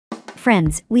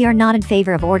Friends, we are not in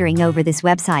favor of ordering over this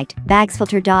website,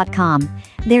 Bagsfilter.com.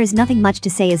 There is nothing much to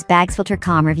say as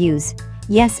Bagsfilter.com reviews.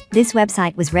 Yes, this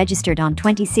website was registered on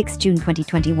 26 June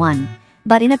 2021.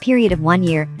 But in a period of 1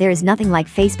 year, there is nothing like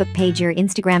Facebook page or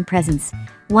Instagram presence.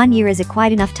 1 year is a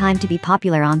quite enough time to be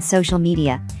popular on social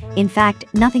media. In fact,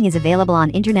 nothing is available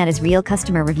on internet as real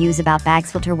customer reviews about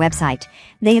Bagsfilter website.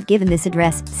 They have given this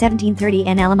address, 1730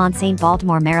 N Elmont St.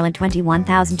 Baltimore, Maryland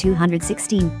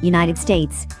 21216, United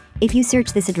States. If you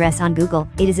search this address on Google,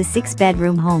 it is a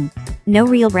 6-bedroom home. No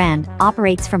real brand,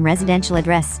 operates from residential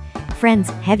address. Friends,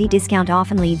 heavy discount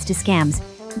often leads to scams.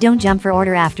 Don't jump for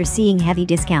order after seeing heavy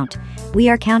discount. We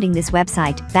are counting this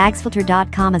website,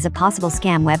 Bagsfilter.com, as a possible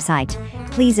scam website.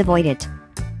 Please avoid it.